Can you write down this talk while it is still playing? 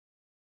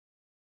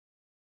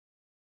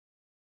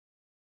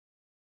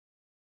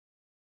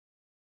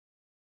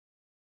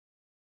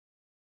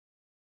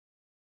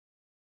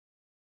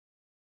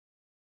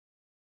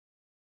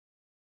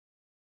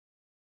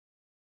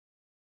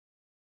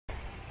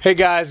Hey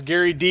guys,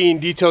 Garry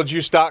Dean,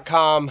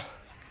 DetailJuice.com.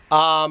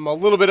 I'm a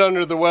little bit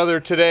under the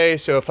weather today,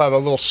 so if I'm a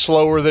little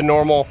slower than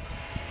normal,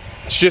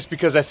 it's just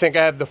because I think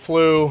I have the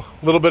flu,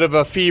 a little bit of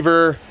a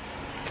fever,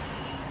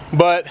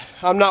 but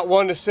I'm not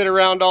one to sit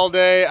around all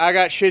day. I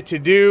got shit to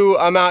do.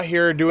 I'm out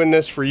here doing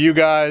this for you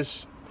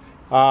guys.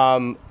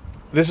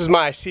 This is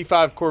my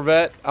C5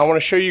 Corvette. I want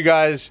to show you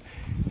guys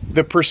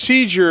the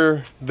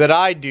procedure that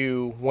I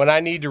do when I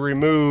need to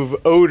remove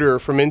odor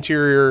from the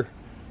interior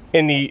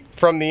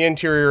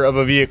of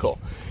a vehicle.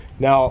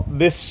 Now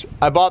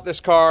I bought this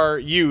car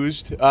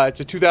used. It's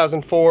a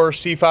 2004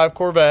 C5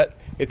 Corvette.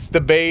 It's the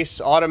base,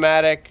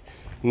 automatic,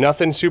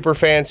 nothing super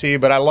fancy,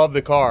 but I love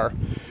the car.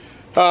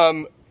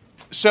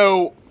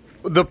 So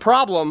the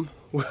problem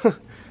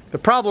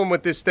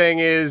with this thing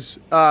is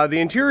the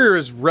interior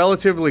is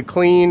relatively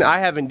clean. I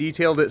haven't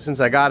detailed it since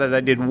I got it. I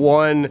did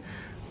one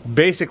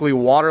basically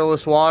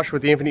waterless wash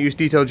with the Infinite Use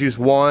Detail Juice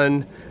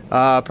 1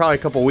 probably a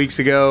couple weeks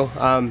ago.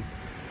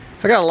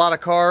 I got a lot of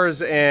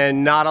cars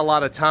and not a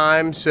lot of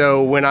time,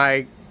 so when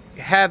I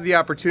have the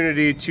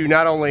opportunity to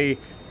not only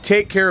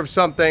take care of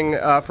something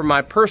from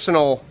my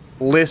personal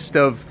list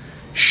of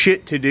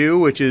shit to do,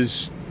 which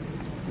is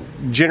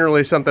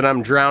generally something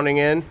I'm drowning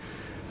in,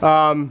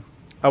 I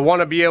want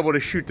to be able to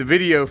shoot the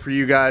video for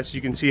you guys so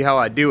you can see how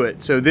I do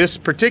it. So this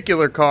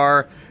particular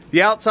car,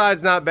 the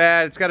outside's not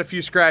bad. It's got a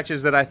few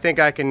scratches that I think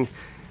I can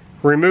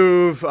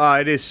remove.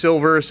 It is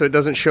silver, so it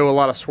doesn't show a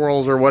lot of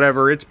swirls or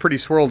whatever. It's pretty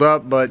swirled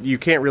up, but you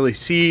can't really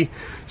see.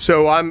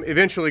 So I'm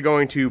eventually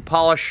going to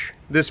polish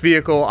this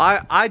vehicle.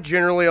 I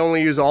generally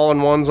only use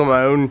all-in-ones on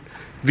my own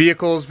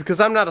vehicles because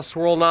I'm not a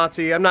swirl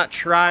Nazi. I'm not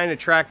trying to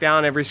track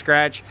down every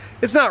scratch.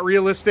 It's not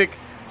realistic,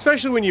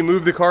 especially when you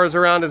move the cars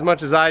around as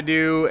much as I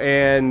do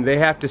and they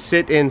have to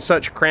sit in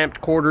such cramped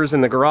quarters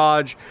in the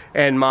garage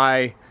and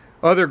my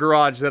other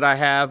garage that I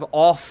have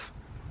off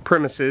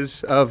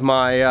premises of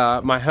my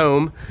my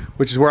home,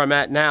 which is where I'm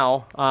at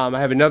now. I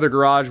have another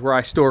garage where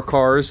I store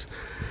cars.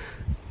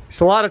 It's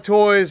a lot of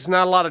toys,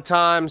 not a lot of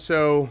time,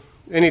 so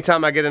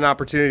anytime I get an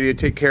opportunity to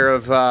take care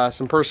of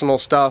some personal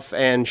stuff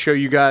and show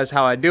you guys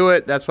how I do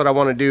it, that's what I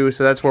want to do,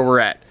 so that's where we're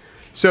at.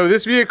 So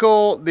this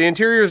vehicle, the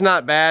interior is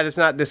not bad, it's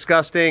not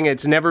disgusting,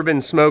 it's never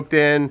been smoked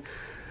in.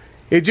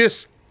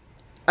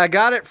 I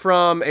got it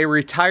from a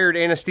retired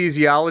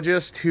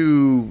anesthesiologist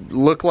who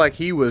looked like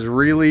he was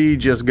really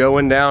just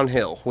going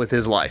downhill with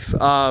his life.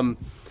 The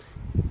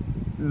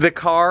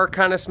car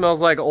kind of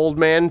smells like old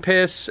man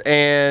piss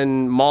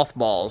and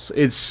mothballs.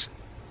 It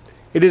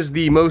is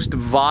the most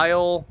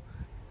vile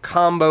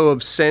combo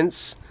of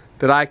scents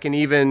that I can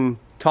even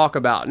talk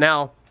about.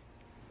 Now,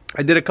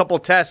 I did a couple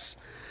tests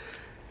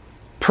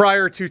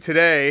prior to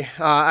today.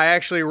 I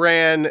actually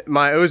ran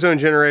my ozone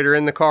generator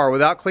in the car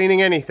without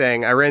cleaning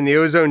anything. I ran the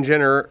ozone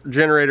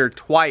generator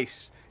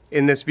twice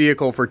in this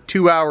vehicle for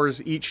 2 hours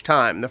each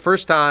time. The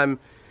first time,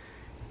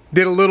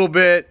 did a little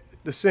bit,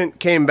 the scent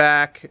came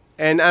back,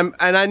 and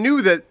I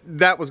knew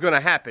that was going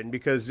to happen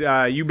because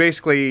you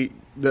basically,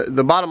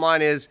 the bottom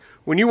line is,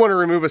 when you want to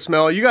remove a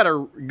smell, you got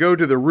to go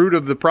to the root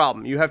of the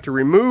problem. You have to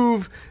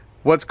remove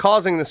what's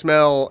causing the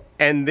smell,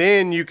 and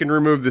then you can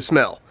remove the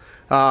smell.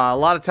 A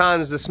lot of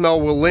times the smell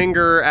will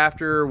linger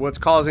after what's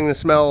causing the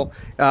smell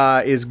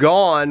is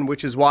gone,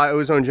 which is why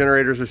ozone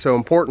generators are so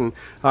important.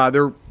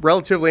 They're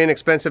relatively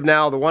inexpensive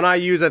now. The one I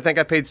use, I think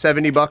I paid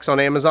 70 bucks on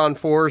Amazon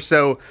for,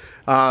 so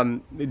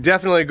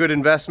definitely a good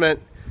investment.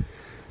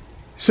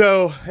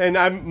 So, and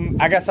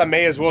I guess I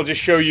may as well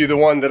just show you the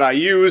one that I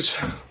use.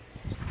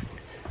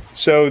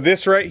 So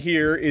this right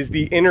here is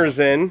the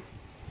Ozone.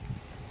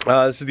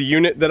 This is the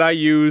unit that I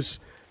use.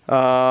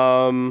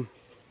 100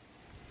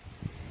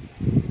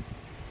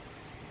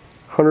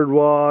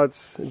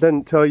 watts. It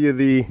doesn't tell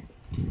you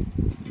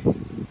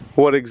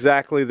what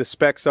exactly the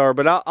specs are,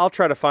 but I'll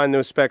try to find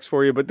those specs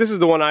for you. But this is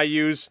the one I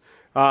use.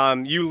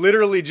 You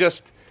literally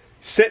just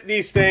set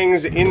these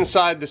things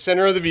inside the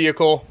center of the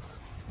vehicle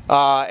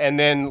and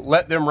then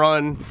let them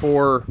run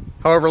for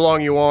however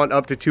long you want,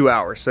 up to 2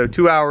 hours. So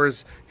 2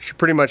 hours, you should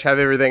pretty much have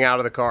everything out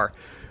of the car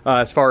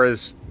as far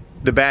as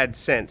the bad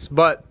scents.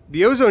 But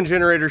the ozone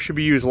generator should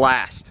be used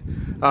last.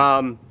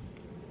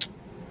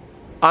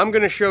 I'm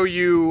going to show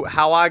you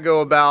how I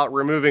go about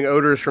removing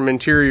odors from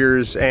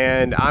interiors,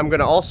 and I'm going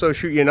to also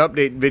shoot you an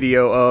update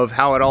video of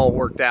how it all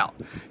worked out.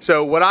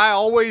 So what I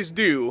always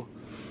do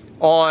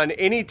on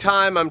any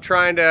time I'm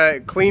trying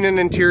to clean an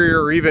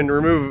interior or even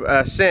remove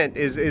a scent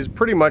is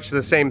pretty much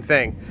the same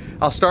thing.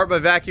 I'll start by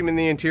vacuuming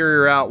the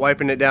interior out,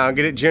 wiping it down,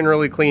 get it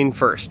generally clean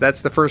first.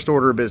 That's the first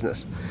order of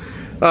business.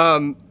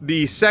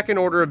 The second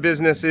order of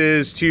business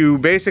is to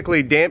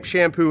basically damp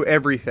shampoo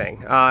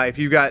everything. If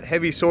you've got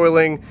heavy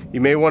soiling,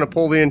 you may want to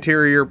pull the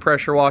interior,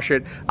 pressure wash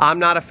it. I'm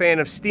not a fan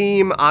of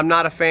steam. I'm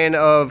not a fan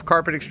of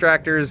carpet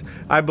extractors.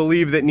 I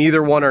believe that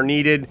neither one are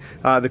needed.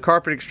 The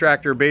carpet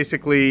extractor,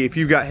 basically, if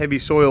you've got heavy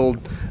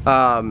soiled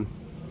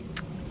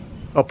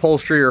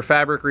upholstery or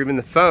fabric or even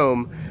the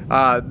foam,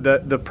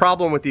 The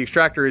problem with the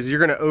extractor is you're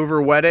going to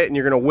over wet it, and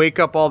you're going to wake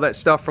up all that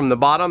stuff from the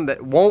bottom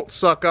that won't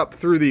suck up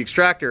through the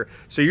extractor.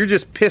 So you're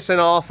just pissing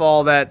off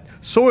all that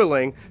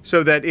soiling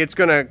so that it's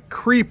going to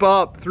creep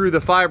up through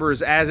the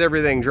fibers as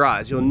everything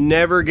dries. You'll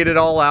never get it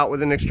all out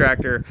with an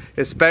extractor,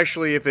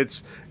 especially if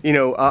it's, you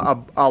know,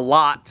 a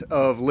lot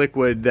of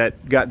liquid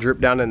that got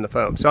dripped down in the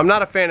foam. So I'm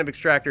not a fan of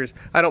extractors.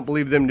 I don't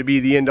believe them to be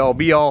the end-all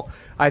be-all.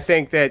 I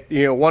think that,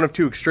 you know, one of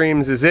two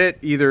extremes is it.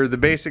 Either the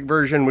basic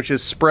version, which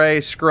is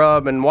spray,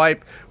 scrub, and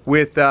wipe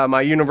with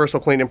my universal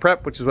clean and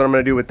prep, which is what I'm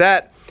going to do with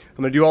that. I'm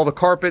going to do all the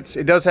carpets.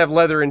 It does have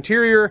leather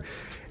interior,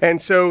 and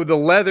so the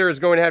leather is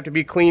going to have to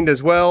be cleaned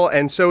as well,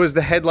 and so is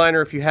the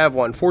headliner if you have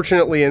one.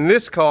 Fortunately, in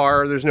this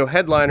car, there's no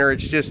headliner.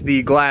 It's just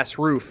the glass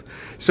roof.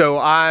 So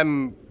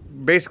I'm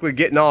basically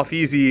getting off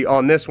easy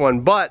on this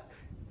one, but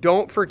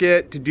don't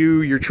forget to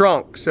do your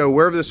trunk. So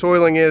wherever the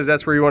soiling is,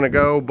 that's where you want to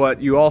go,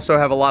 but you also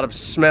have a lot of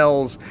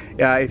smells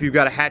if you've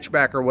got a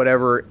hatchback or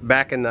whatever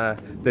back in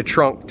the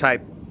trunk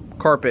type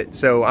carpet.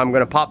 So I'm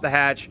going to pop the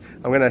hatch,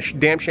 I'm going to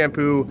damp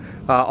shampoo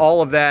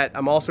all of that.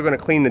 I'm also going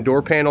to clean the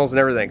door panels and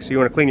everything. So you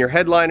want to clean your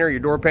headliner, your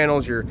door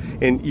panels,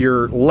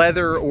 your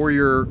leather or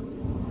your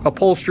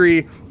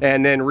upholstery,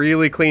 and then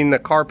really clean the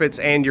carpets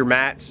and your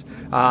mats,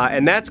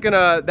 and that's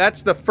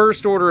the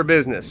first order of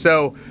business.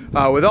 So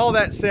with all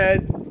that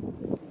said,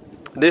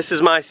 this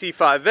is my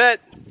C5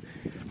 Vet.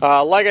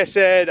 Like I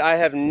said, I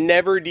have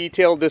never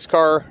detailed this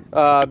car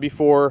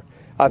before.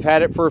 I've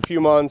had it for a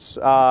few months.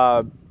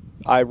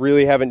 I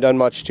really haven't done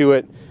much to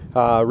it.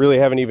 Really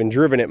haven't even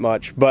driven it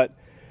much. But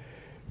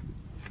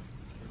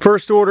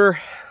first order,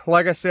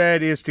 like I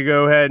said, is to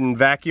go ahead and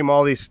vacuum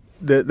all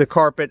the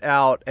carpet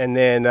out, and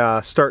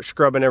then start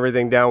scrubbing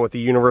everything down with the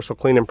universal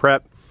clean and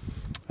prep.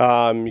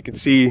 You can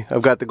see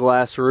I've got the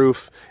glass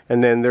roof,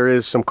 and then there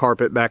is some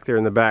carpet back there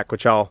in the back,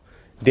 which I'll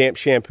damp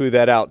shampoo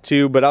that out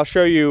too. But I'll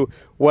show you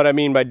what I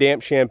mean by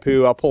damp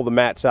shampoo. I'll pull the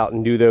mats out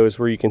and do those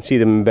where you can see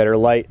them in better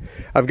light.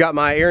 I've got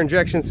my air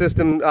injection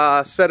system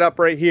set up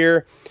right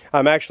here.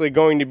 I'm actually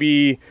going to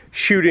be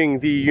shooting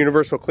the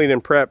universal clean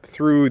and prep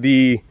through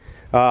the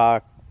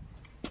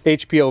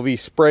HPLV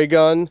spray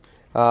gun.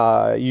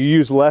 You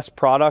use less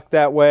product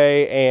that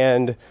way,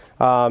 and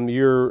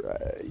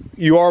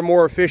you are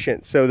more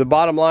efficient. So the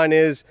bottom line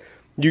is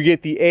you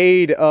get the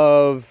aid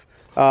of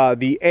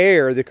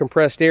the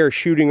compressed air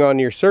shooting on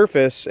your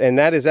surface, and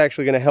that is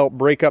actually going to help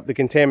break up the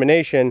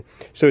contamination,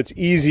 so it's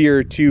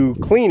easier to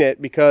clean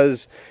it,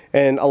 because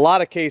in a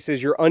lot of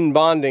cases you're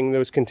unbonding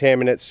those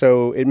contaminants,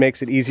 so it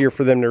makes it easier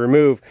for them to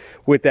remove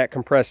with that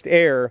compressed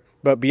air.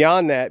 But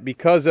beyond that,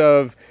 because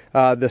of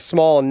the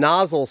small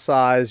nozzle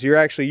size, you're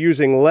actually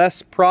using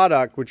less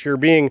product, which you're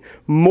being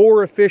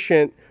more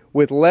efficient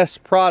with less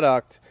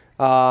product.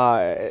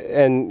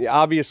 And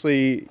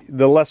obviously,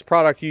 the less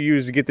product you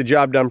use to get the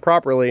job done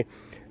properly,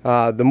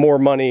 the more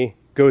money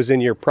goes in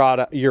your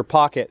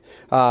pocket.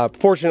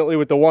 Fortunately,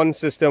 with the one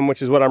system,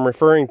 which is what I'm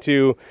referring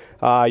to,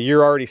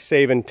 you're already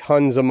saving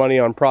tons of money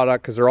on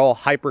product because they're all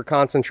hyper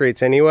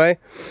concentrates anyway.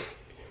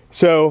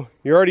 So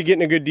you're already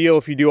getting a good deal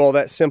if you do all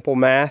that simple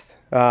math.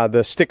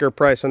 The sticker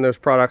price on those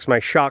products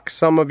might shock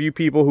some of you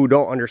people who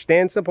don't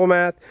understand simple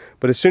math,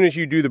 but as soon as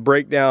you do the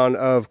breakdown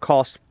of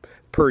cost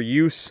per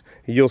use,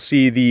 you'll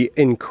see the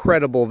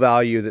incredible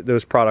value that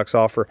those products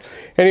offer.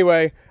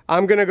 Anyway,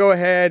 I'm gonna go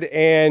ahead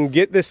and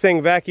get this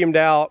thing vacuumed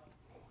out,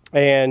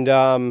 and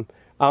I'm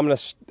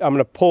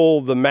gonna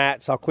pull the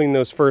mats. I'll clean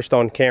those first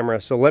on camera.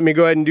 So let me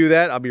go ahead and do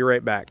that. I'll be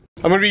right back.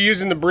 I'm gonna be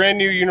using the brand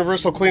new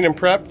universal clean and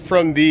prep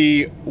from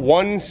the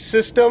One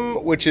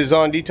System, which is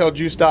on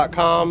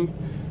detailjuice.com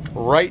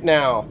right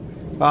now.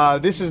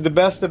 This is the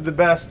best of the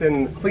best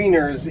in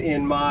cleaners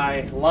in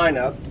my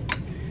lineup.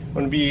 I'm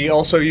going to be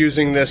also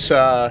using this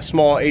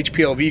small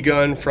HPLV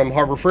gun from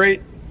Harbor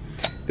Freight.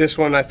 This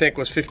one I think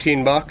was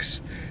 15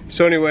 bucks.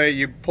 So anyway,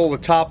 you pull the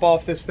top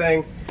off this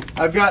thing.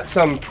 I've got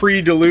some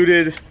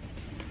pre-diluted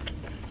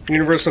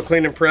universal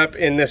clean and prep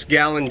in this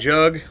gallon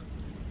jug.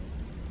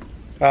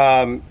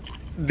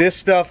 This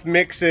stuff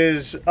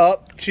mixes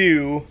up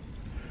to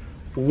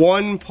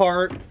 1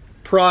 part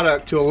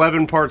product to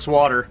 11 parts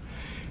water.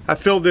 I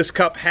filled this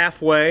cup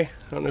halfway. I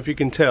don't know if you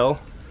can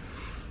tell.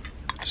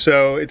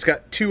 So it's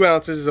got 2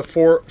 ounces, it's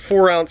a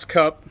 4 ounce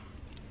cup.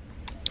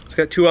 It's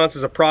got 2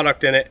 ounces of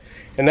product in it,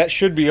 and that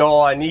should be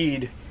all I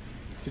need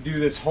to do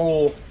this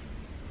whole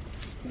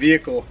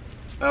vehicle.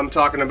 I'm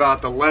talking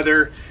about the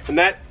leather,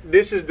 and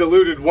this is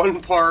diluted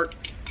 1 part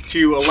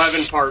to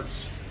 11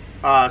 parts.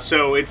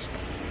 So it's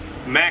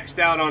maxed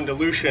out on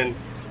dilution,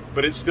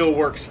 but it still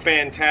works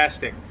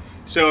fantastic.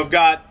 So I've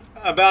got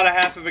about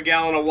 1/2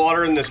 gallon of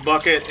water in this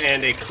bucket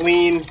and a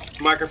clean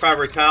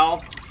microfiber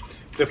towel.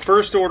 The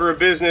first order of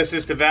business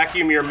is to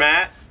vacuum your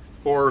mat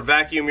or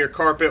vacuum your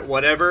carpet,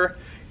 whatever,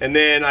 and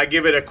then I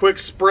give it a quick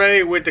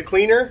spray with the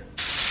cleaner.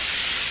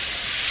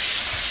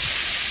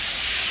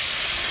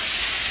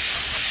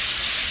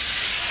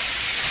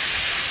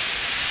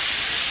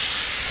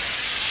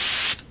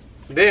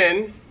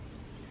 Then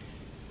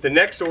the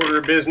next order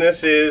of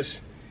business is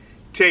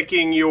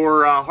taking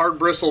your hard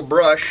bristle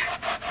brush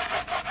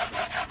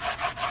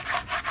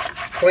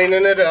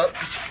cleaning it up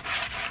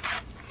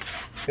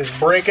is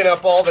breaking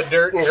up all the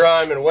dirt and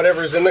grime and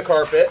whatever's in the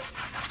carpet.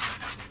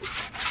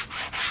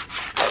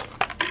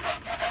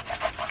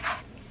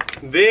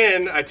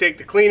 Then I take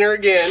the cleaner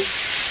again,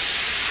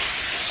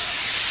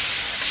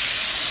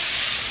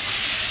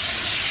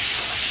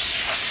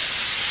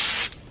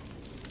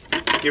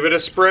 give it a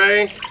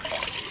spray,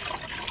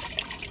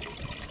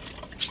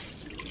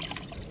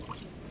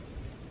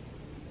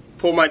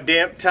 pull my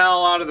damp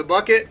towel out of the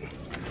bucket,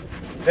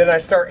 then I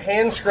start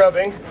hand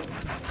scrubbing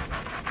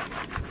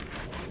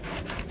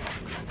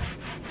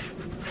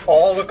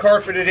all the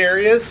carpeted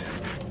areas.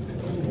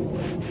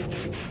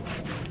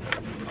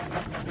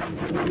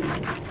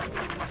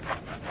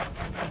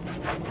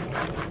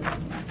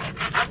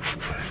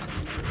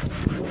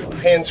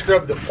 Hand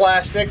scrub the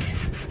plastic.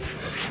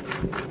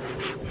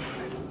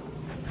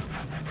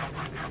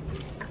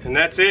 And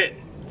that's it.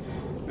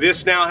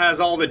 This now has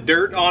all the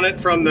dirt on it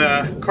from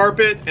the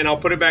carpet, and I'll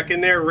put it back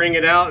in there, wring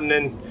it out, and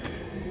then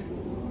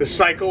the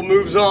cycle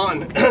moves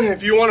on.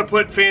 If you want to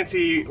put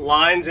fancy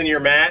lines in your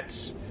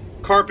mats,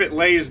 carpet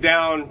lays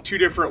down two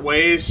different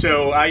ways,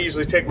 so I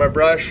usually take my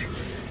brush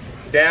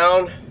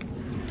down,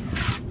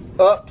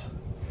 up,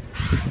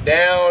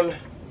 down,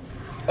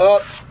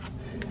 up,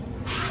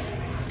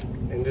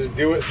 and just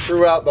do it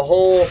throughout the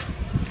whole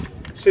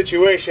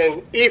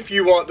situation if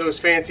you want those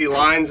fancy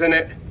lines in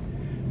it.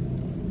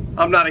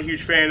 I'm not a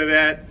huge fan of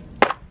that.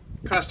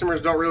 Customers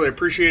don't really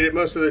appreciate it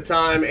most of the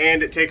time,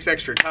 and it takes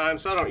extra time,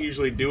 so I don't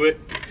usually do it.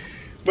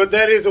 But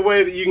that is a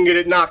way that you can get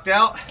it knocked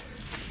out.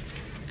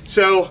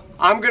 So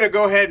I'm gonna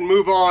go ahead and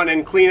move on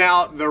and clean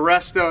out the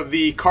rest of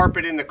the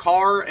carpet in the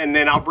car, and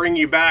then I'll bring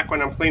you back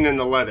when I'm cleaning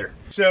the leather.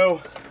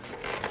 So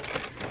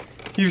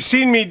you've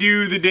seen me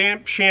do the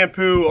damp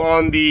shampoo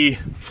on the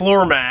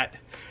floor mat.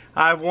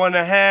 I've went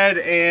ahead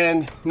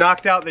and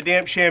knocked out the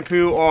damp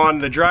shampoo on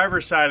the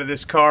driver's side of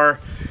this car,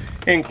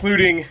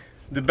 including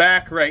the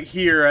back right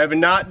here. I have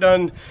not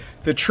done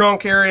the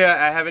trunk area,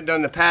 I haven't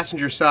done the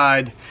passenger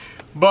side,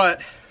 but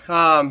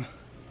I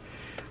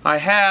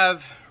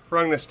have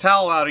wrung this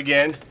towel out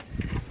again.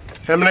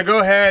 I'm gonna go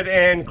ahead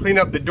and clean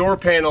up the door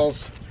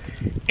panels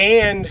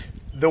and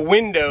the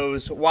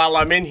windows while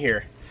I'm in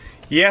here.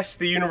 Yes,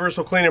 the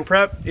universal clean and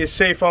prep is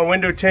safe on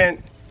window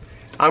tint.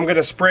 I'm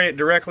gonna spray it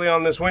directly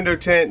on this window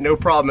tint, no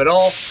problem at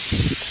all.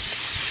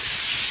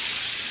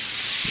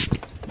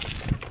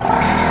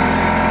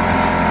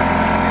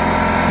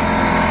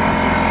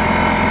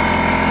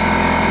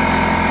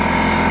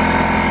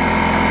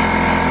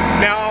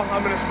 Now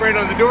I'm gonna spray it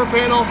on the door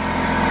panel.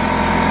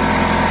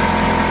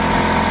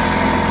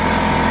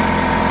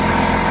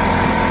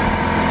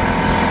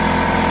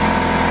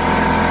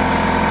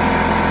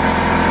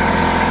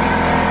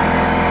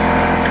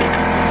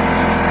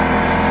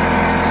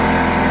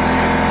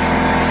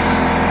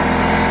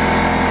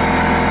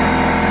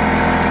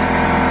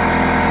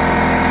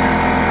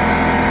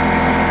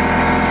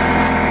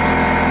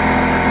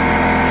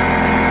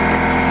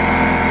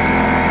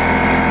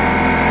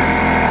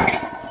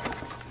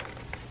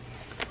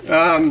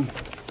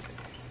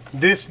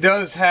 This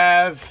does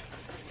have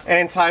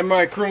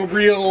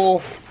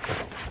antimicrobial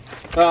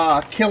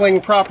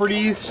killing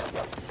properties.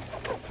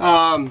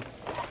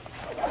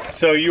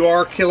 So you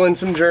are killing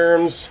some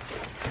germs.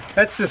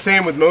 That's the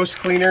same with most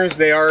cleaners.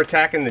 They are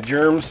attacking the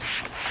germs,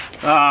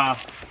 to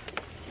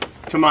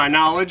my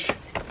knowledge,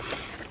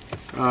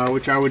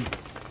 which I would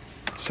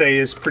say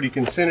is pretty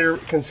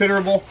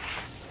considerable.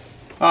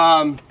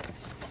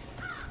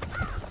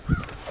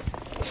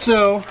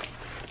 So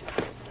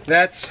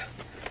that's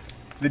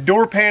the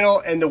door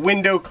panel and the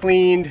window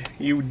cleaned.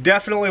 You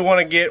definitely want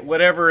to get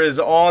whatever is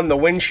on the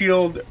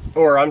windshield,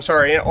 or I'm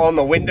sorry, on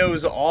the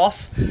windows off.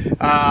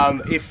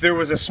 If there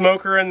was a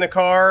smoker in the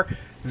car,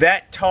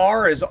 that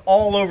tar is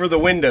all over the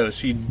windows.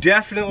 So you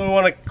definitely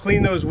want to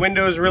clean those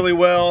windows really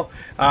well.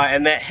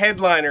 And that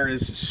headliner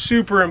is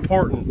super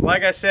important.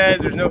 Like I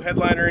said, there's no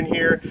headliner in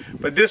here,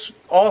 but this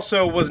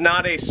also was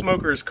not a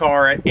smoker's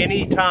car at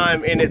any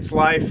time in its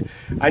life.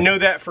 I know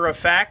that for a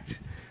fact.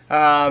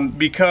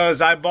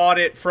 Because I bought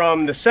it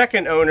from the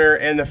second owner,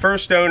 and the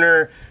first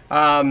owner,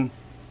 I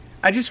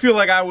just feel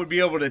like I would be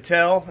able to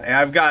tell.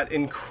 I've got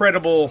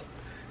incredible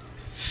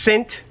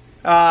scent,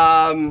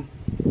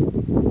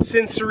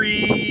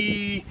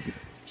 sensory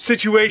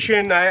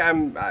situation.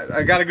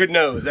 I got a good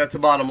nose, that's the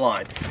bottom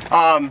line.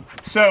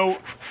 So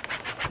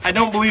I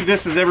don't believe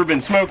this has ever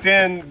been smoked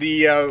in.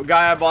 The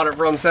guy I bought it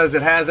from says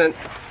it hasn't.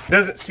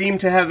 Doesn't seem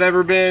to have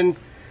ever been.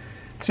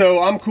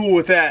 So I'm cool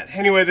with that.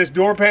 Anyway, this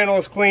door panel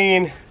is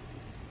clean.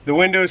 The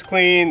window's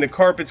clean, the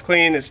carpet's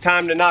clean. It's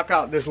time to knock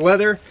out this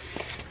leather.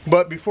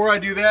 But before I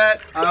do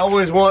that, I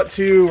always want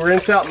to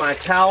rinse out my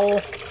towel.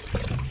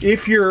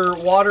 If your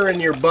water in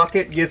your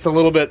bucket gets a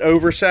little bit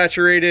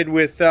oversaturated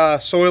with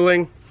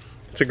soiling,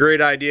 it's a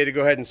great idea to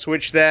go ahead and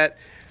switch that.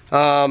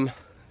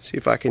 See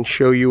if I can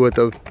show you what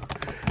the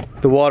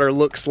water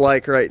looks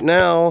like right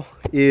now.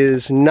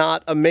 Is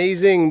not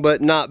amazing,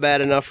 but not bad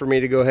enough for me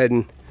to go ahead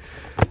and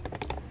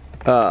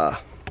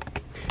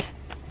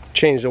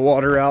change the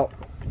water out.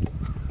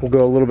 We'll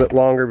go a little bit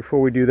longer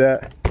before we do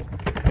that.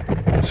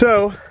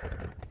 So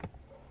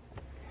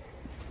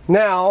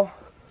now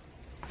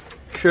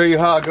show you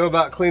how I go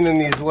about cleaning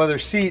these leather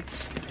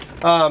seats.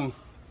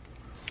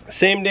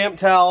 Same damp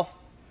towel,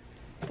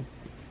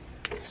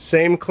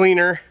 same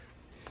cleaner,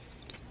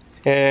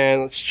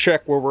 and let's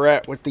check where we're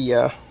at with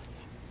the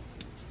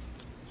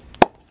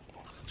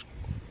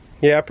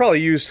yeah, I probably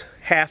used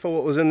half of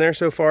what was in there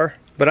so far,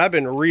 but I've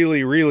been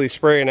really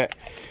spraying it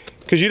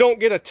because you don't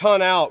get a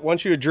ton out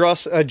once you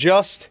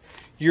adjust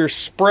your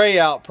spray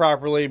out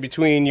properly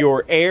between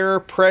your air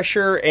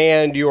pressure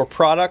and your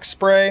product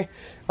spray.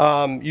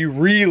 You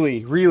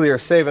really are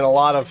saving a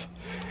lot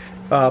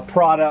of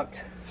product.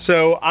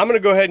 So I'm going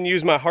to go ahead and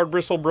use my hard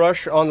bristle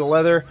brush on the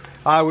leather.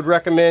 I would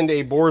recommend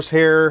a boar's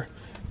hair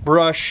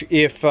brush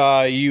if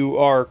you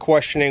are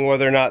questioning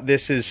whether or not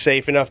this is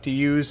safe enough to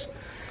use.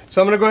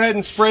 So I'm going to go ahead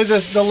and spray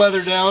the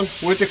leather down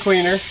with the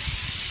cleaner.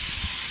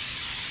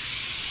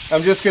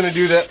 I'm just going to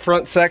do that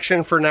front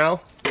section for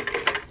now.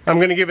 I'm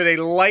going to give it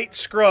a light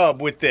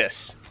scrub with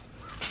this.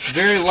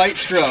 Very light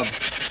scrub.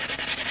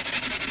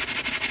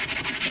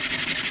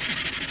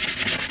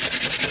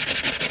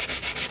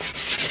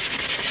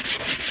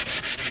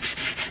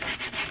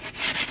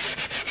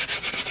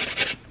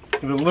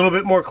 Give it a little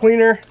bit more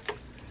cleaner.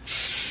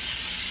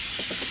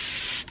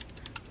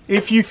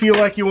 If you feel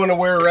like you want to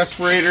wear a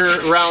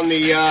respirator around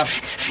the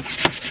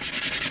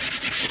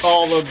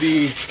all of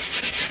the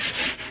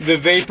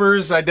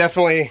vapors, I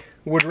definitely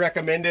would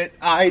recommend it.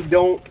 I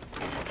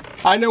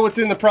know what's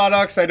in the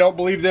products. I don't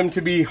believe them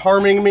to be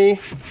harming me,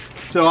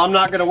 so I'm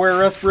not going to wear a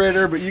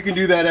respirator, but you can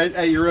do that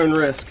at your own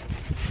risk.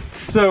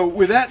 So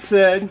with that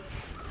said,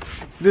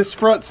 this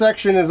front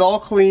section is all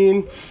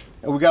clean.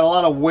 We got a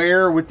lot of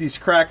wear with these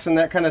cracks and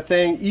that kind of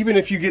thing. Even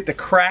if you get the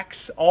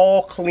cracks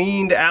all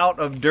cleaned out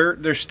of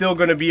dirt, they're still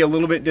going to be a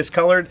little bit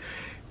discolored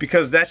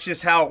because that's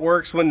just how it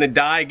works when the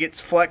dye gets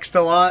flexed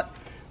a lot.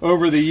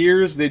 Over the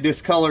years, they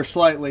discolor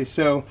slightly.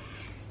 So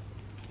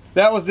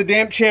that was the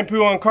damp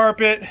shampoo on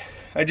carpet.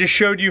 I just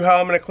showed you how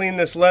I'm going to clean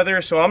this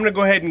leather, so I'm going to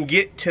go ahead and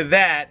get to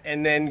that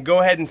and then go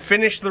ahead and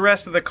finish the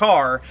rest of the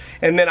car,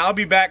 and then I'll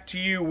be back to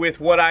you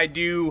with what I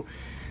do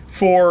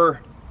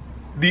for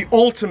the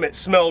ultimate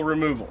smell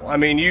removal. I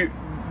mean,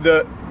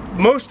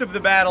 most of the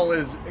battle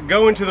is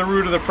going to the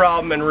root of the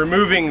problem and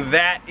removing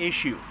that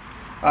issue.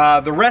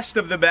 The rest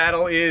of the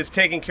battle is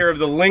taking care of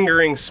the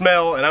lingering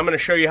smell, and I'm going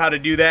to show you how to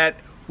do that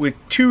with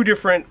two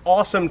different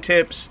awesome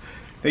tips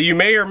that you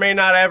may or may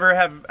not ever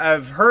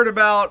have heard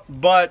about,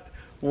 but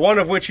one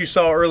of which you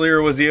saw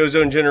earlier was the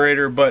ozone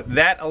generator, but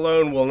that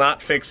alone will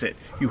not fix it.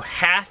 You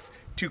have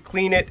to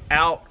clean it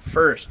out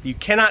first. You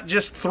cannot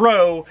just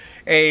throw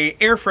an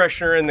air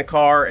freshener in the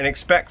car and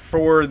expect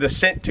for the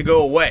scent to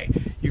go away.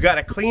 You got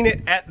to clean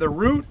it at the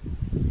root,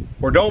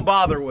 or don't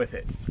bother with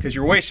it, because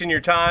you're wasting your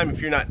time if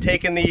you're not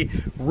taking the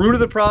root of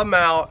the problem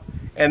out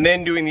and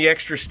then doing the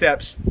extra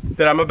steps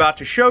that I'm about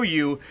to show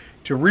you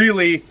to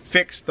really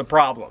fix the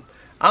problem.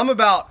 I'm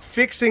about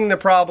fixing the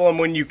problem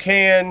when you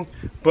can,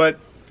 but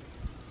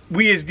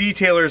we as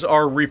detailers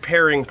are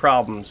repairing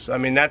problems. I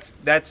mean, that's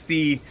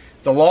the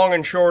long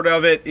and short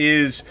of it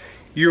is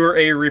you're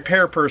a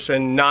repair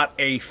person, not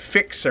a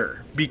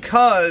fixer,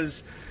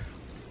 because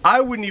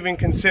I wouldn't even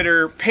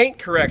consider paint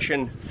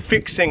correction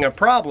fixing a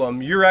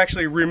problem. You're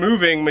actually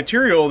removing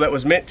material that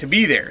was meant to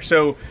be there.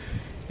 So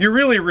you're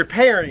really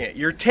repairing it.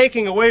 You're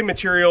taking away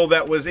material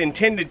that was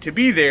intended to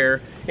be there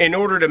in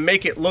order to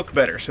make it look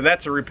better. So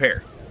that's a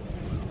repair.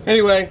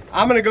 Anyway,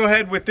 I'm gonna go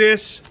ahead with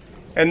this,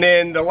 and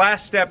then the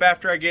last step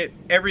after I get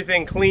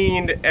everything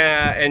cleaned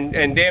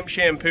and damp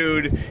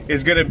shampooed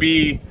is gonna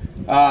be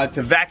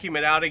to vacuum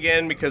it out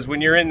again, because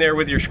when you're in there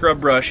with your scrub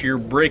brush, you're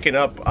breaking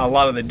up a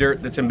lot of the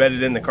dirt that's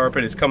embedded in the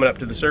carpet. It's coming up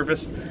to the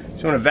surface. So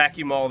you wanna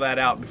vacuum all that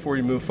out before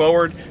you move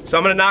forward. So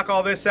I'm gonna knock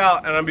all this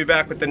out and I'll be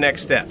back with the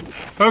next step.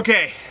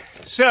 Okay,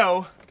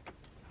 so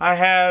I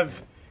have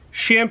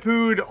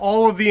shampooed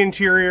all of the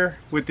interior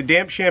with the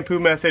damp shampoo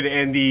method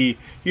and the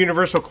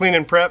universal clean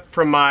and prep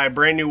from my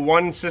brand new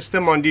One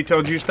system on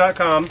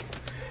detailjuice.com,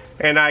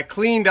 and I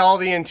cleaned all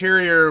the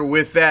interior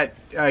with that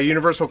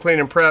universal clean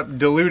and prep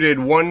diluted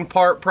 1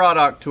 part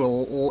product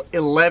to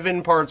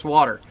 11 parts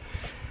water.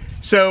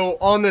 So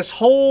on this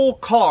whole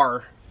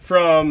car,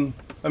 I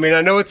mean,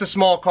 I know it's a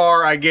small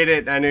car, I get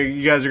it, I know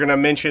you guys are gonna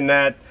mention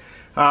that.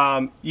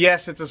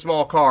 Yes, it's a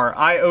small car.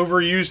 I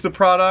overused the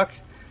product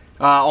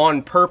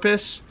on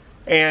purpose,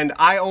 and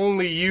I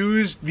only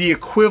used the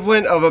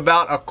equivalent of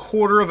about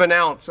 1/4 of an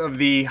ounce of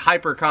the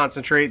hyper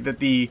concentrate that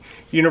the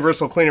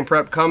universal clean and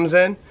prep comes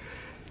in.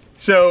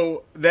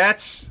 So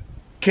that's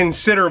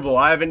considerable.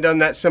 I haven't done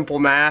that simple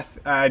math.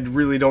 I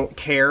really don't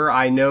care.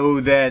 I know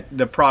that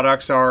the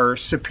products are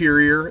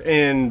superior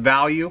in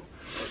value.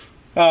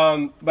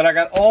 But I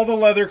got all the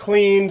leather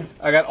cleaned.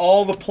 I got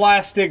all the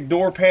plastic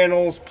door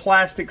panels,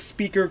 plastic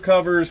speaker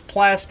covers,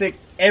 plastic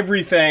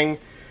everything,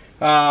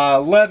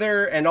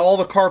 leather, and all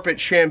the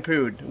carpet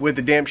shampooed with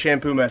the damp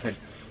shampoo method,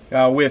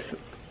 with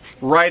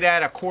right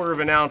at 1/4 of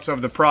an ounce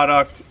of the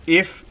product,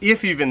 if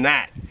even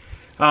that.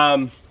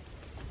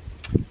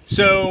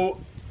 So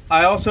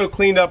I also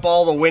cleaned up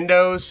all the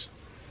windows.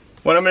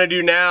 What I'm going to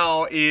do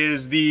now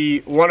is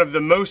the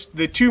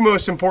two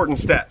most important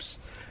steps.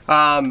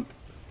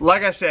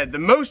 Like I said, the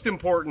most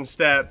important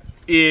step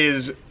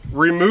is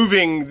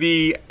removing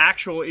the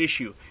actual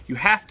issue. You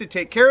have to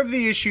take care of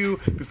the issue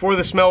before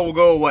the smell will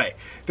go away.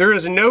 There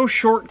is no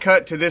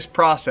shortcut to this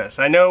process.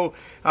 I know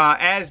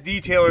as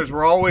detailers,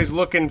 we're always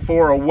looking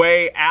for a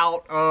way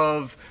out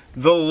of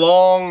the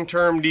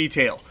long-term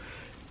detail.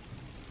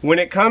 When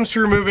it comes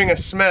to removing a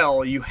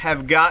smell, you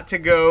have got to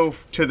go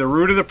to the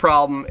root of the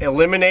problem,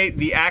 eliminate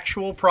the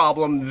actual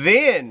problem,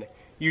 then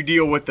you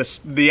deal with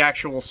the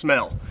actual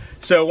smell.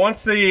 So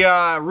once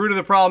the root of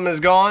the problem is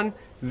gone,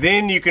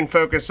 then you can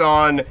focus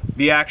on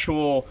the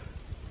actual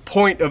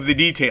point of the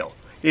detail,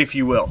 if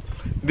you will.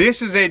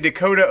 This is a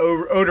Dakota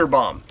odor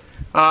bomb.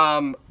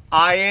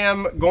 I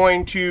am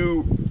going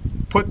to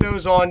put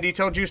those on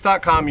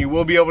detailjuice.com. You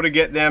will be able to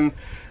get them.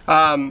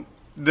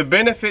 The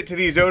benefit to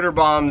these odor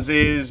bombs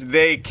is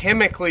they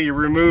chemically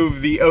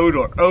remove the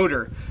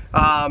odor.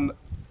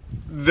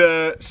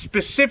 The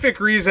specific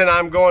reason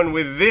I'm going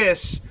with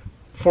this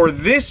for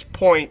this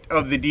point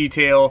of the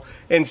detail,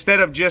 instead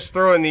of just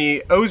throwing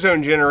the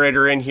ozone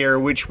generator in here,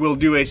 which will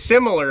do a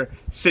similar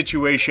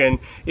situation,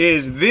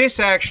 is this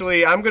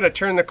actually, I'm going to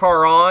turn the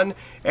car on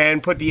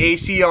and put the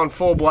AC on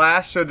full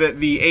blast so that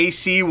the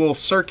AC will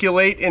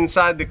circulate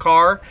inside the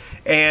car,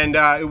 and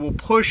it will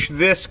push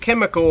this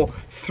chemical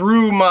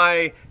through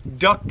my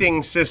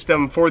ducting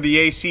system for the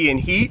AC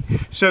and heat,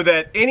 so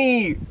that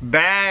any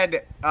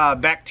bad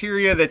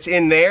bacteria that's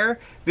in there,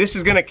 this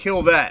is going to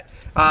kill that.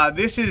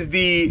 This is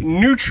the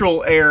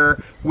neutral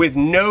air with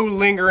no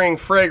lingering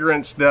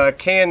fragrance, the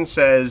can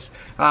says,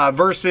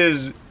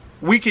 versus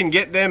we can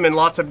get them in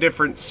lots of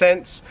different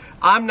scents.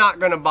 I'm not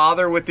going to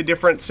bother with the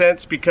different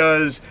scents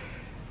because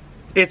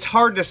it's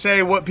hard to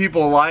say what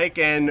people like,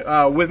 and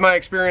with my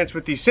experience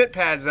with these scent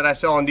pads that I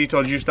sell on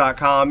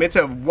detailjuice.com, it's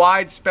a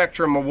wide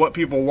spectrum of what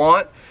people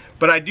want.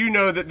 But I do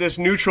know that this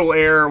neutral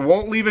air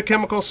won't leave a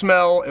chemical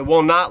smell. It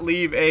will not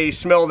leave a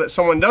smell that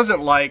someone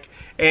doesn't like.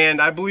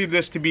 And I believe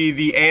this to be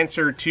the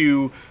answer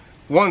to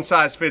one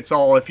size fits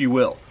all, if you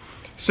will.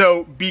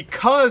 So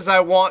because I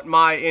want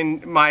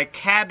my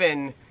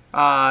cabin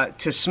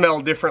to smell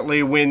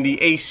differently when the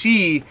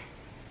AC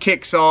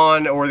kicks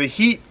on or the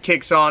heat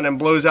kicks on and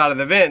blows out of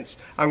the vents,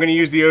 I'm going to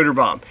use the odor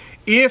bomb.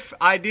 If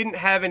I didn't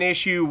have an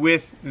issue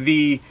with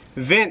the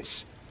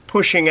vents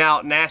pushing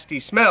out nasty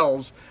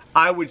smells,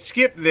 I would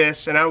skip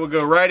this and I would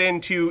go right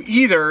into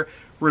either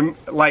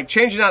like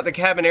changing out the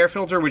cabin air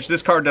filter, which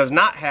this car does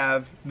not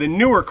have. The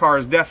newer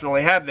cars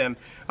definitely have them,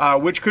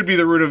 which could be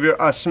the root of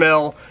a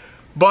smell.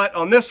 But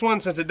on this one,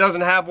 since it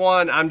doesn't have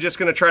one, I'm just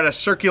going to try to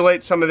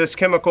circulate some of this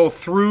chemical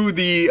through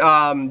the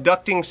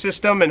ducting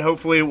system, and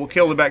hopefully it will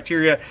kill the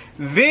bacteria.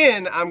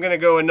 Then I'm going to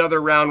go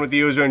another round with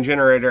the ozone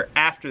generator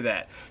after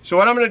that. So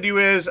what I'm going to do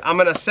is I'm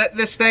going to set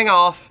this thing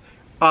off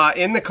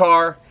in the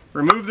car,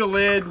 remove the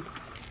lid.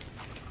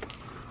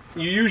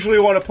 You usually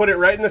want to put it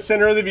right in the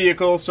center of the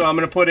vehicle, so I'm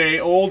going to put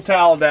an old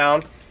towel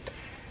down.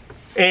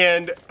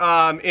 And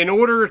in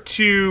order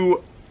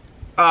to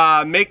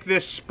make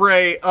this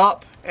spray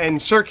up and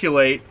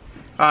circulate,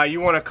 you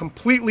want to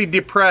completely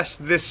depress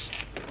this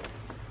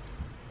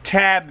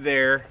tab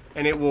there,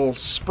 and it will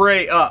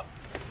spray up.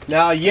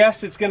 Now,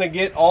 yes, it's going to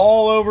get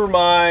all over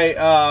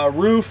my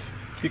roof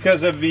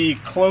because of the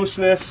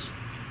closeness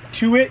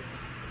to it.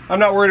 I'm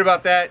not worried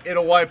about that.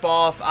 It'll wipe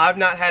off. I've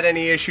not had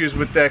any issues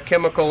with the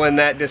chemical in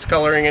that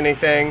discoloring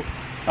anything.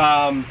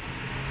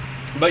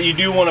 But you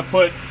do want to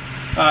put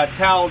a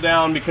towel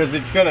down because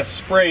it's going to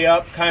spray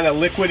up kind of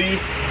liquidy,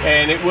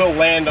 and it will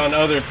land on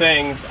other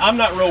things. I'm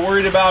not real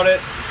worried about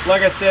it.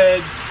 Like I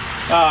said,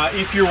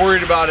 if you're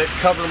worried about it,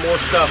 cover more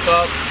stuff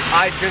up.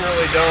 I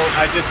generally don't.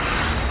 I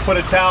just put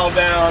a towel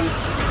down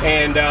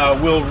and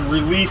we'll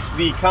release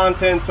the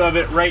contents of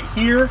it right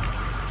here.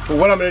 But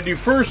what I'm going to do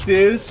first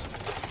is,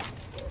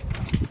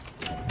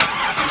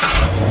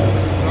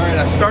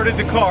 I started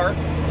the car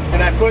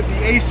and I put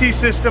the AC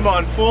system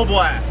on full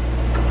blast,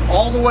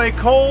 all the way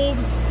cold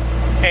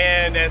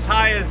and as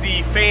high as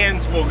the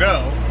fans will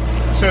go,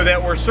 so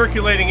that we're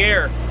circulating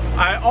air.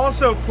 I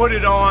also put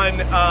it on,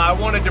 I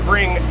wanted to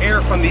bring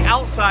air from the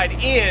outside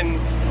in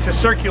to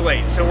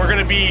circulate. So we're going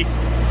to be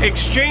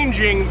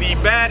exchanging the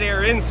bad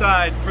air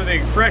inside for the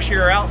fresh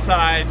air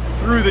outside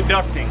through the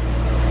ducting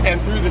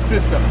and through the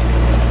system.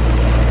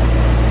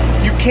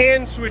 You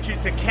can switch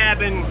it to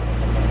cabin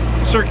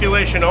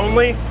circulation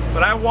only,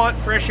 but I want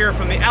fresh air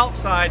from the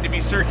outside to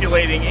be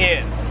circulating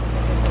in.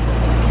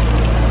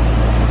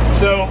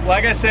 So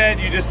like I said,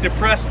 you just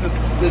depress the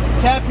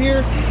cap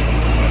here,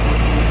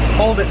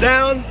 hold it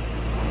down,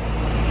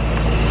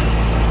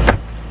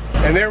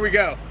 and there we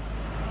go.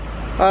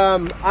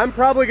 I'm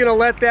probably gonna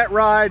let that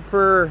ride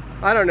for,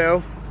 I don't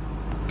know,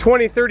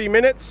 20-30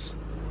 minutes.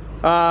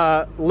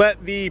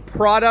 Let the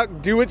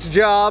product do its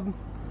job.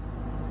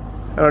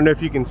 I don't know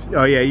if you can,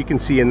 oh yeah, you can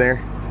see in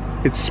there,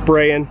 it's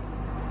spraying.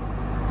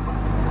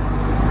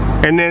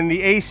 And then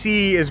the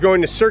AC is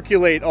going to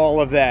circulate all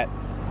of that.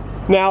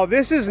 Now,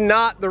 this is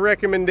not the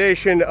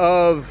recommendation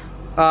of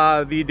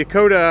the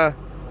Dakota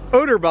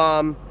odor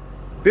bomb.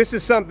 this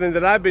is something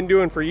that I've been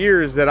doing for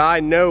years that I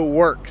know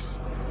works.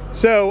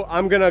 So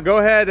I'm gonna go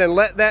ahead and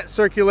let that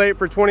circulate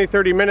for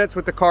 20-30 minutes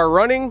with the car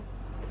running.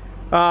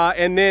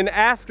 And then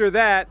after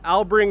that,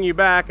 I'll bring you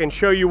back and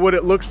show you what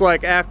it looks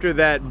like after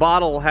that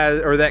bottle has,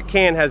 or that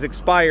can has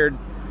expired,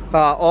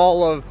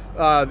 all of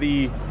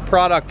the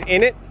product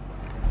in it.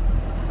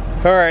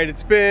 All right,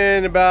 it's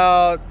been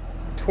about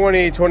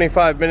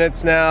 20-25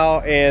 minutes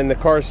now and the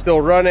car's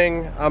still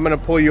running. I'm gonna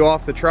pull you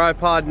off the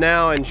tripod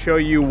now and show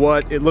you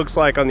what it looks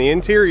like on the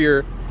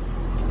interior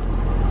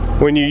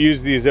when you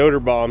use these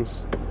odor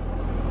bombs.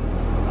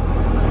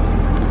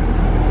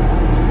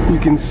 You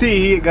can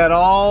see it got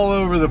all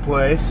over the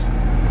place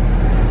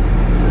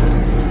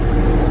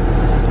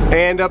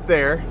and up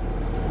there.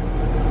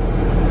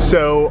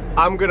 So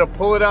I'm gonna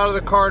pull it out of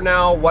the car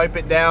now, wipe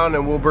it down,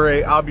 and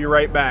I'll be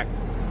right back.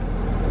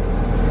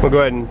 We'll go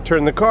ahead and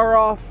turn the car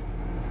off.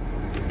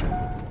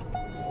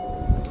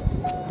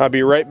 I'll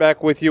be right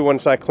back with you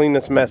once I clean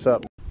this mess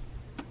up.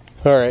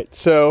 All right,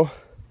 so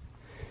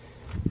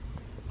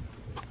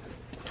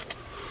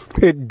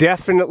it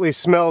definitely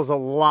smells a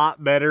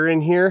lot better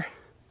in here.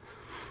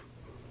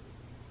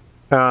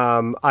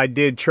 I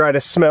did try to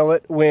smell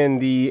it when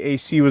the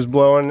AC was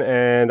blowing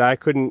and I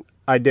couldn't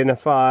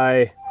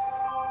identify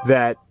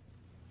that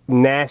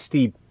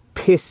nasty,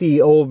 pissy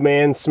old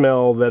man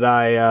smell that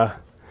I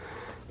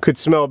could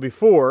smell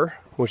before,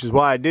 which is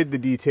why I did the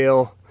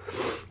detail.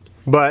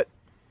 But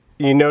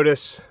you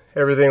notice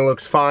everything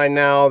looks fine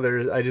now.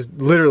 I just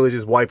literally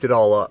just wiped it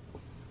all up.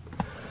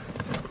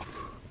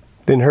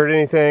 Didn't hurt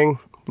anything,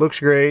 looks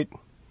great.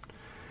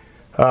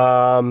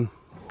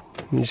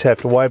 You just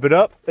have to wipe it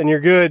up and you're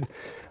good.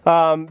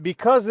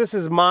 Because this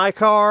is my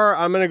car,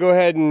 I'm gonna go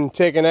ahead and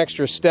take an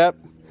extra step.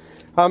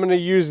 I'm gonna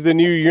use the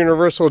new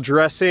universal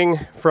dressing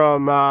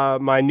from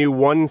my new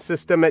One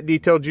system at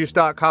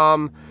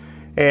detailjuice.com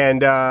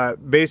and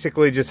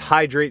basically just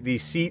hydrate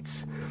these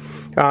seats.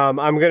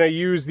 I'm gonna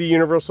use the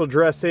universal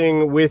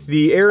dressing with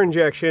the air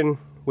injection,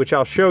 which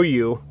I'll show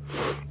you,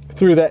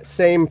 through that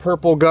same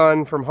purple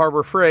gun from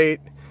Harbor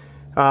Freight.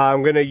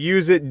 I'm gonna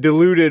use it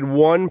diluted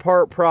 1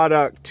 part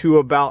product to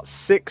about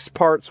 6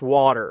 parts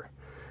water.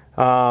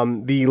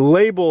 The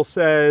label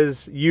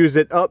says use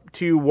it up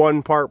to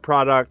 1 part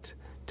product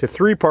to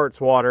 3 parts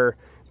water.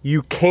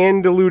 You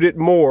can dilute it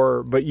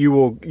more, but you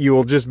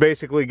will just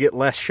basically get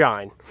less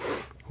shine,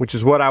 which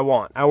is what I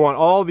want. I want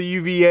all the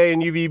UVA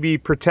and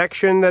UVB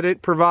protection that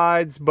it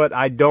provides, but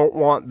I don't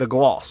want the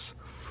gloss.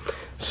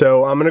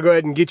 So I'm gonna go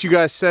ahead and get you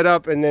guys set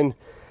up and then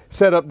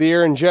set up the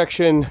air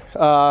injection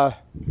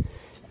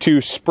to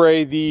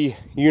spray the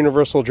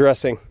universal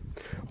dressing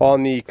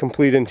on the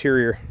complete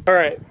interior. All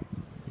right,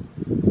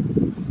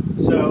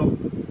 so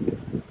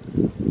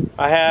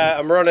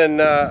I'm running,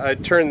 I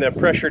turned the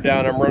pressure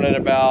down. I'm running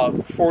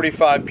about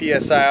 45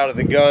 PSI out of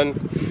the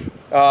gun.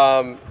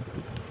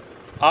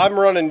 I'm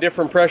running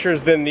different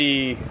pressures than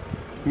the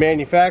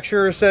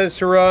manufacturer says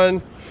to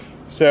run.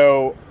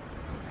 So,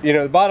 you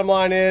know, the bottom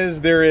line is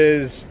there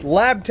is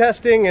lab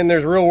testing and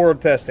there's real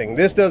world testing.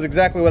 This does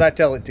exactly what I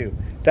tell it to.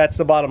 That's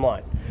the bottom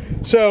line.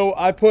 So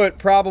I put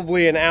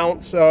probably an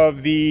ounce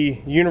of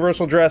the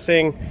universal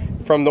dressing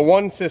from the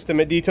One system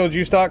at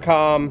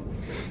detailjuice.com,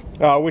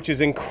 which is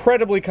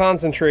incredibly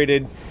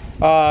concentrated.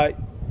 I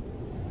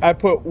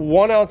put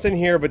 1 ounce in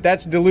here, but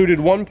that's diluted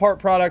 1 part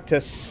product to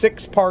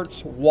 6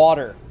 parts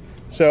water.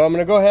 So I'm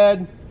gonna go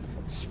ahead,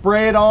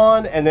 spray it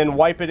on, and then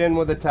wipe it in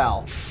with a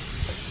towel.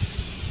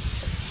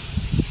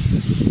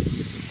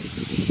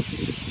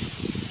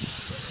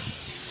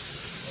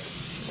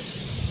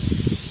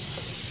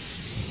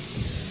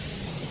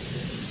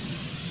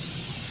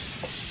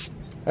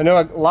 I know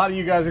a lot of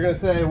you guys are going to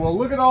say, well,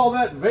 look at all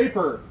that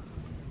vapor.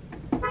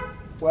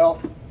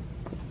 Well,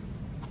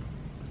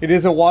 it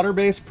is a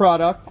water-based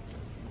product.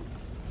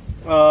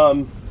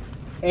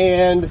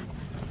 And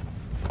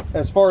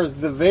as far as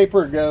the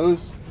vapor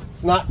goes,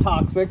 it's not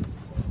toxic.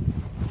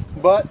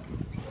 But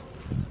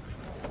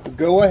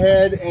go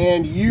ahead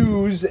and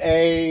use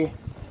a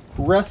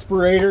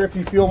respirator if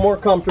you feel more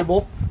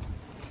comfortable.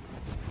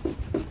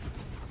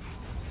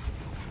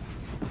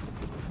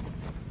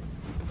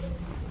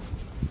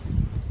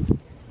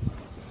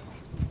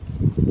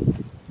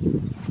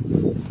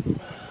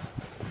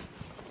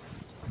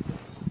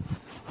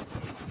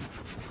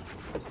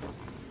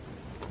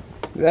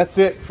 That's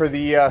it for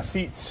the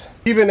seats.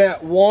 Even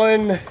at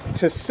 1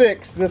 to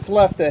 6, this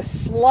left a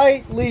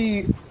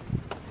slightly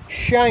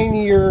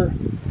shinier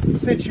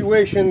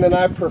situation than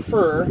I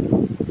prefer.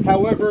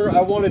 However, I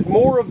wanted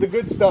more of the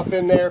good stuff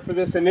in there for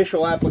this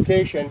initial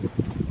application.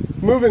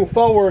 Moving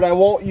forward,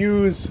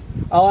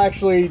 I'll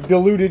actually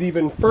dilute it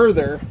even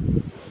further.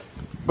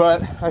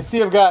 But I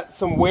see I've got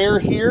some wear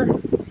here.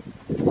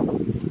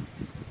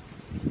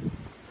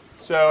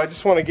 So I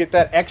just want to get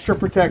that extra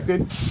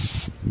protected.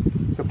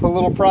 So put a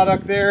little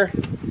product there,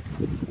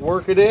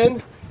 work it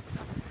in,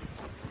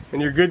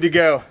 and you're good to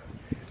go.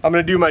 I'm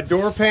going to do my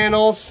door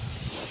panels.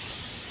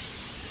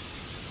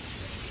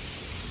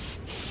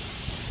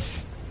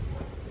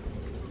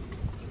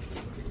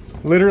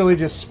 Literally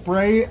just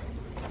spray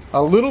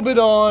a little bit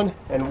on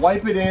and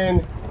wipe it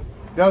in.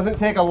 Doesn't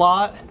take a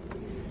lot.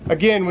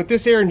 Again, with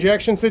this air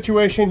injection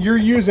situation, you're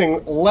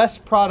using less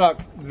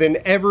product than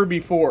ever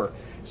before.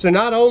 So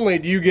not only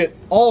do you get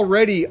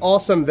already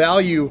awesome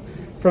value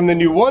from the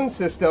new One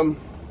System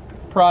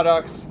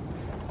products,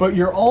 but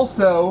you're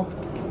also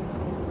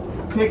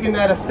taking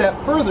that a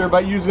step further by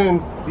using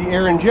the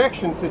air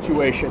injection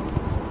situation.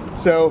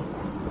 So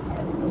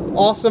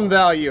awesome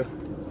value.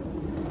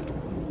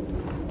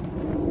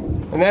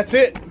 And that's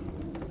it.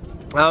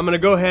 I'm gonna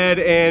go ahead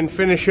and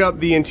finish up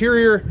the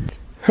interior.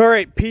 All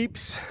right,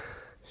 peeps,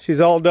 she's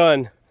all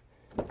done.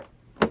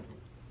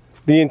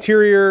 The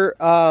interior,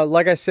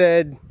 like I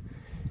said,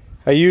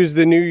 I used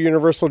the new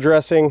universal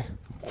dressing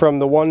from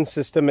the One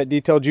System at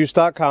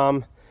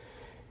detailjuice.com,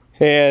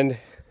 and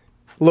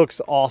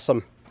looks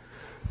awesome.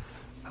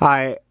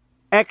 I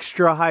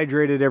extra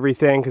hydrated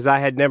everything because I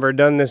had never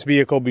done this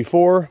vehicle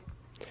before,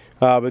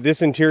 but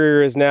this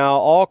interior is now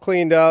all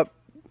cleaned up.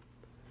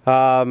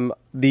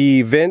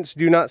 The vents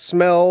do not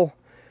smell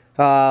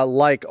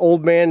like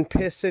old man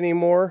piss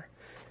anymore,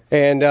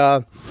 and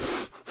I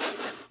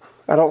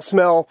don't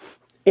smell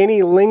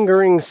any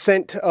lingering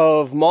scent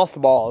of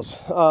mothballs.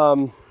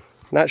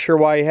 Not sure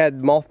why he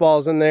had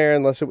mothballs in there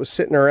unless it was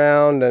sitting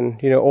around,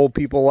 and you know, old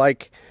people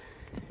like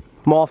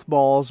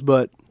mothballs,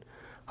 but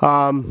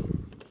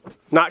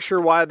not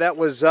sure why that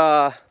was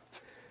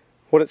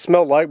what it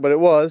smelled like, but it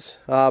was.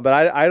 But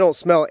I don't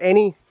smell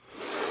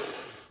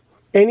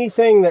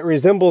anything that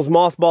resembles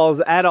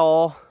mothballs at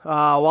all.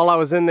 While I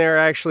was in there,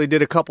 I actually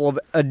did a couple of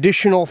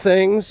additional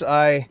things.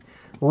 I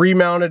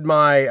remounted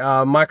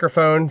my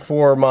microphone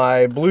for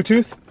my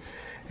Bluetooth,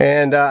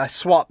 and I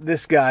swapped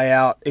this guy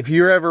out. If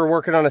you're ever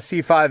working on a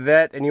C5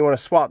 Vet and you want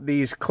to swap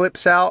these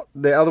clips out,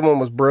 the other one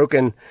was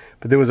broken,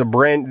 but there was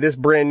this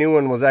brand new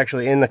one was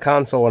actually in the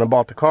console when I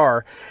bought the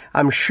car.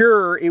 I'm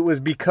sure it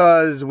was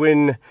because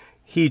when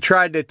he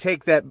tried to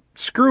take that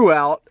screw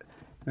out,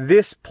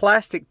 this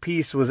plastic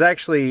piece was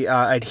actually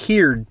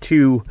adhered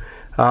to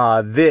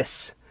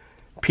this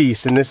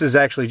piece, and this is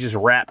actually just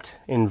wrapped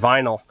in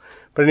vinyl.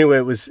 But anyway,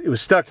 it was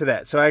stuck to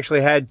that, so I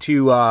actually had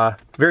to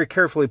very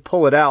carefully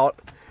pull it out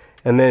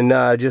and then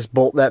just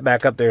bolt that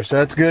back up there, so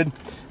that's good.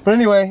 But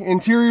anyway,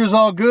 interior's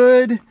all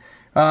good.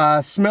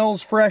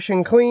 Smells fresh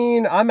and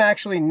clean. I'm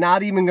actually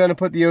not even going to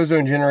put the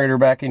ozone generator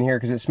back in here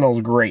because it smells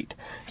great.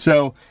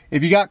 So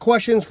if you got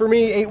questions for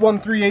me,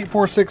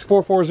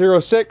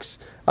 813-846-4406.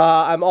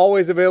 I'm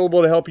always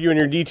available to help you in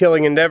your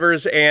detailing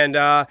endeavors. And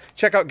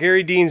check out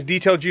Garry Dean's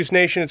Detail Juice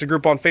Nation. It's a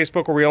group on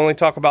Facebook where we only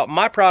talk about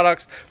my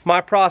products, my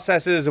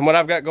processes, and what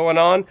I've got going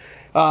on.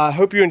 I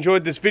hope you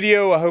enjoyed this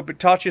video. I hope it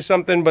taught you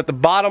something. But the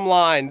bottom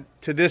line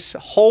to this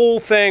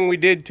whole thing we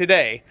did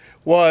today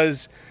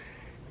was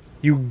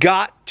you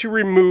got to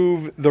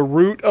remove the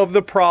root of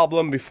the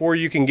problem before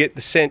you can get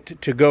the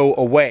scent to go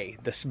away.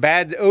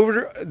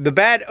 The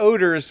bad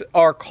odors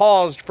are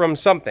caused from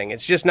something.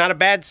 It's just not a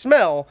bad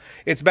smell.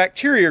 It's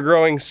bacteria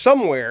growing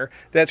somewhere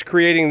that's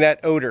creating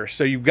that odor.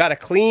 So you've got to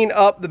clean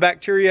up the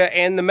bacteria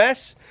and the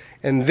mess,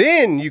 and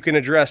then you can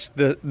address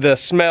the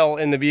smell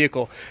in the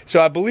vehicle. So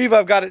I believe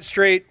I've got it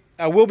straight.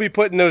 I will be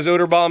putting those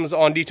odor bombs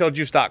on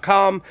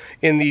detailjuice.com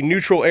in the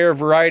neutral air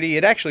variety.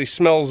 It actually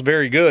smells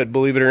very good,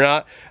 believe it or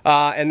not.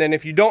 And then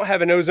if you don't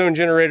have an ozone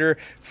generator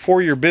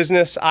for your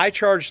business, I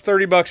charge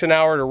 30 bucks an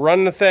hour to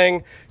run the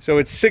thing. So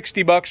it's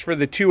 60 bucks for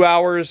the 2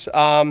 hours.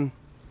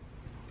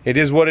 It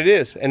is what it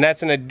is. And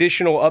that's an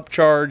additional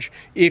upcharge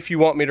if you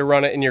want me to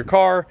run it in your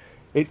car.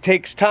 It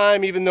takes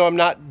time, even though I'm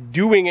not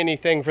doing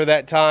anything for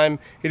that time.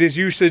 It is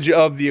usage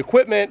of the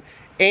equipment,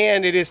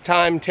 and it is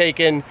time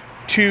taken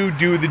to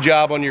do the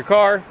job on your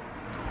car.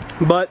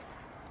 But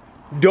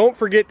don't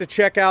forget to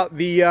check out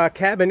the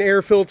cabin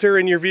air filter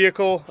in your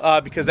vehicle,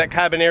 because that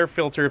cabin air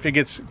filter, if it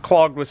gets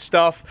clogged with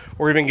stuff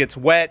or even gets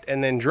wet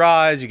and then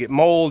dries, you get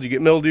mold, you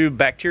get mildew,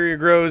 bacteria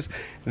grows,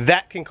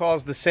 that can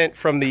cause the scent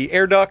from the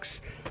air ducts.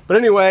 But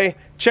anyway,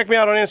 check me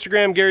out on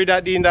Instagram,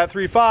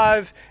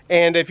 Garry.Dean.35,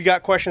 and if you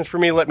got questions for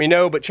me, let me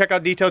know. But check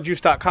out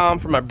detailjuice.com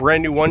for my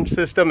brand new One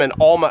System and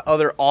all my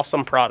other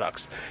awesome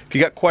products. If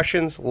you got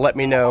questions, let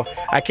me know.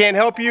 I can't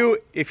help you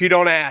if you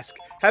don't ask.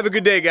 Have a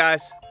good day,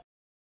 guys.